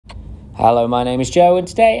Hello, my name is Joe, and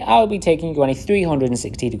today I'll be taking you on a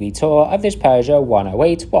 360-degree tour of this Peugeot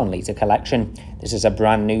 108 1-litre collection. This is a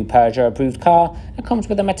brand new Peugeot approved car and comes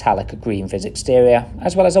with a metallic green Fizz exterior,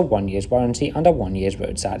 as well as a 1 year's warranty and a 1 year's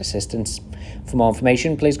roadside assistance. For more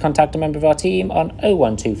information, please contact a member of our team on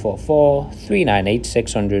 01244 398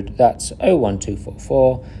 600. That's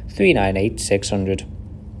 01244 398 600.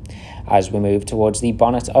 As we move towards the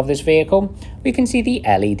bonnet of this vehicle, we can see the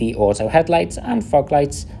LED auto headlights and fog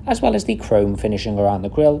lights, as well as the chrome finishing around the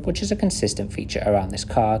grille, which is a consistent feature around this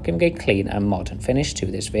car, giving a clean and modern finish to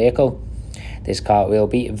this vehicle. This car will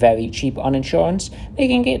be very cheap on insurance,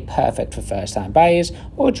 making it perfect for first-time buyers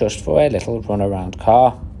or just for a little run-around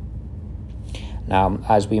car. Now,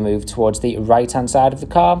 as we move towards the right-hand side of the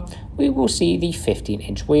car, we will see the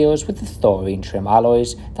 15-inch wheels with the Thorine trim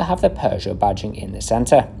alloys that have the Peugeot badging in the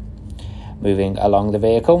centre. Moving along the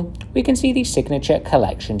vehicle, we can see the signature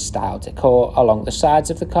collection style decor along the sides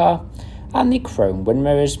of the car and the chrome wind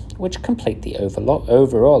mirrors, which complete the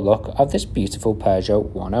overall look of this beautiful Peugeot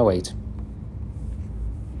 108.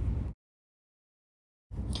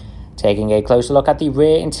 Taking a closer look at the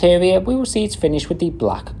rear interior, we will see it's finished with the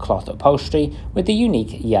black cloth upholstery with the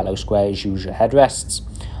unique yellow square Juja headrests.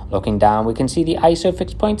 Looking down, we can see the ISO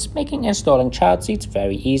fixed points, making installing child seats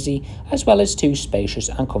very easy, as well as two spacious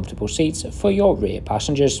and comfortable seats for your rear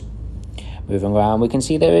passengers. Moving around, we can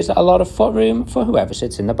see there is a lot of footroom for whoever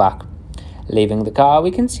sits in the back. Leaving the car,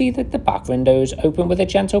 we can see that the back windows open with a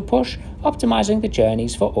gentle push, optimizing the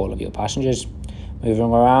journeys for all of your passengers. Moving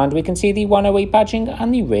around, we can see the 108 badging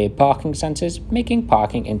and the rear parking sensors, making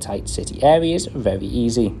parking in tight city areas very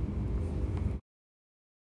easy.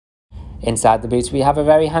 Inside the boot, we have a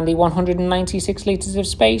very handy 196 litres of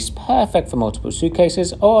space, perfect for multiple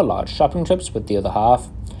suitcases or large shopping trips with the other half.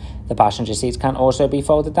 The passenger seats can also be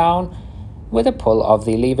folded down with a pull of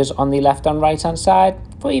the levers on the left and right hand side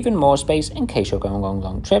for even more space in case you're going on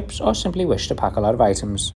long trips or simply wish to pack a lot of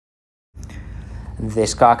items.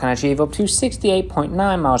 This car can achieve up to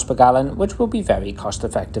 68.9 miles per gallon, which will be very cost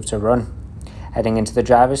effective to run. Heading into the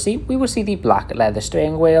driver's seat, we will see the black leather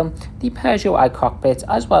steering wheel, the Peugeot iCockpit,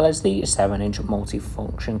 as well as the 7-inch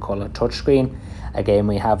multifunction colour touchscreen. Again,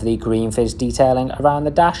 we have the green Fizz detailing around the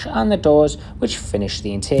dash and the doors, which finish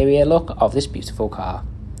the interior look of this beautiful car.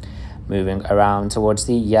 Moving around towards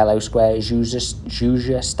the yellow square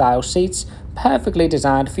Juja style seats, perfectly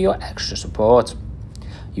designed for your extra support.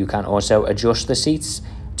 You can also adjust the seats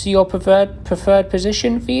to your preferred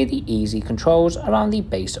position via the easy controls around the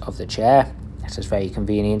base of the chair. This is very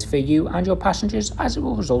convenient for you and your passengers, as it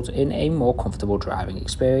will result in a more comfortable driving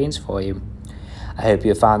experience for you. I hope you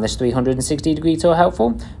have found this 360-degree tour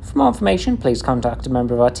helpful. For more information, please contact a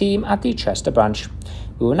member of our team at the Chester branch.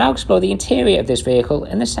 We will now explore the interior of this vehicle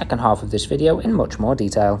in the second half of this video in much more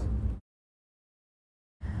detail.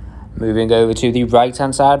 Moving over to the right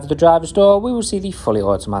hand side of the driver's door, we will see the fully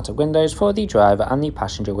automatic windows for the driver and the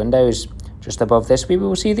passenger windows. Just above this, we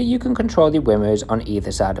will see that you can control the windows on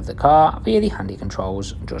either side of the car via the handy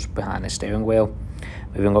controls just behind the steering wheel.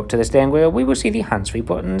 Moving up to the steering wheel, we will see the hands-free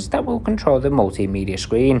buttons that will control the multimedia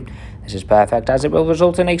screen. This is perfect as it will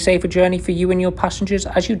result in a safer journey for you and your passengers,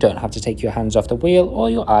 as you don't have to take your hands off the wheel or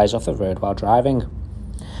your eyes off the road while driving.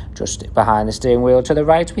 Just behind the steering wheel to the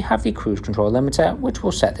right, we have the cruise control limiter, which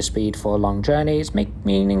will set the speed for long journeys,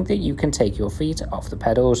 meaning that you can take your feet off the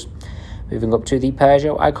pedals. Moving up to the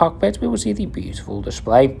Peugeot iCockpit, we will see the beautiful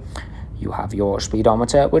display. You have your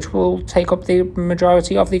speedometer, which will take up the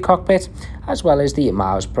majority of the cockpit, as well as the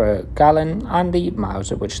miles per gallon and the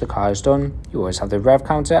miles at which the car is done. You always have the rev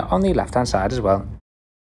counter on the left hand side as well.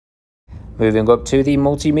 Moving up to the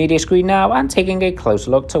multimedia screen now and taking a closer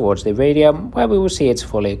look towards the radio, where we will see it's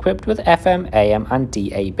fully equipped with FM, AM and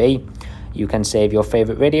DAB. You can save your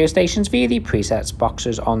favourite radio stations via the presets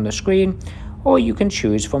boxes on the screen, or you can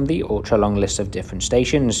choose from the ultra long list of different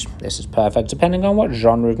stations. This is perfect depending on what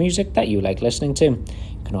genre of music that you like listening to.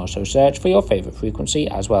 You can also search for your favourite frequency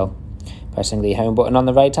as well. Pressing the home button on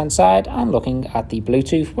the right hand side and looking at the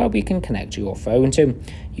Bluetooth where we can connect your phone to.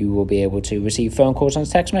 You will be able to receive phone calls and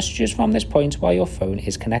text messages from this point while your phone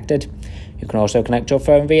is connected. You can also connect your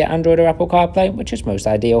phone via Android or Apple CarPlay, which is most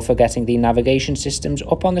ideal for getting the navigation systems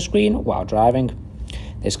up on the screen while driving.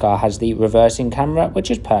 This car has the reversing camera,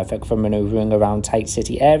 which is perfect for manoeuvring around tight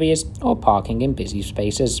city areas or parking in busy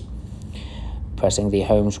spaces. Pressing the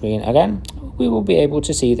home screen again, we will be able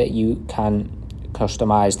to see that you can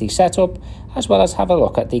customize the setup as well as have a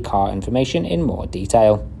look at the car information in more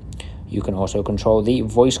detail. You can also control the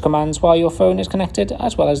voice commands while your phone is connected,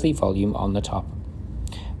 as well as the volume on the top.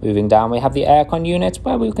 Moving down, we have the aircon unit,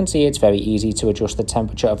 where we can see it's very easy to adjust the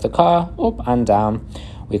temperature of the car up and down,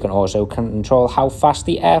 We can also control how fast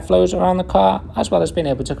the air flows around the car, as well as being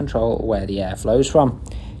able to control where the air flows from.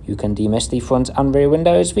 You can demist the front and rear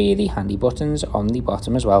windows via the handy buttons on the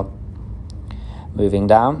bottom as well. Moving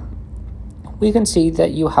down, we can see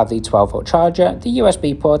that you have the 12-volt charger, the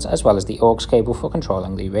USB port, as well as the aux cable for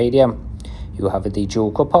controlling the radio. You have the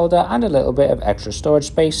dual cup holder and a little bit of extra storage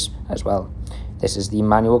space as well. This is the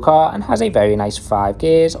manual car and has a very nice 5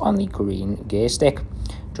 gears on the green gear stick.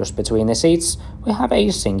 Just between the seats, we have a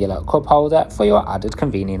singular cup holder for your added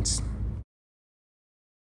convenience.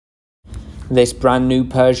 This brand new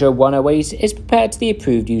Peugeot 108 is prepared to the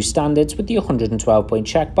approved use standards with the 112-point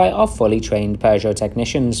check by our fully trained Peugeot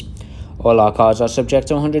technicians. All our cars are subject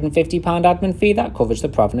to a £150 admin fee that covers the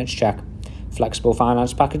provenance check. Flexible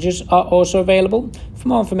finance packages are also available. For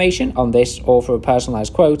more information on this or for a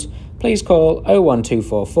personalised quote, please call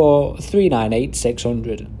 01244 398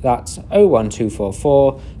 600. That's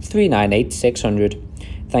 01244 398 600.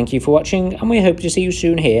 Thank you for watching, and we hope to see you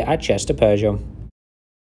soon here at Chester Peugeot.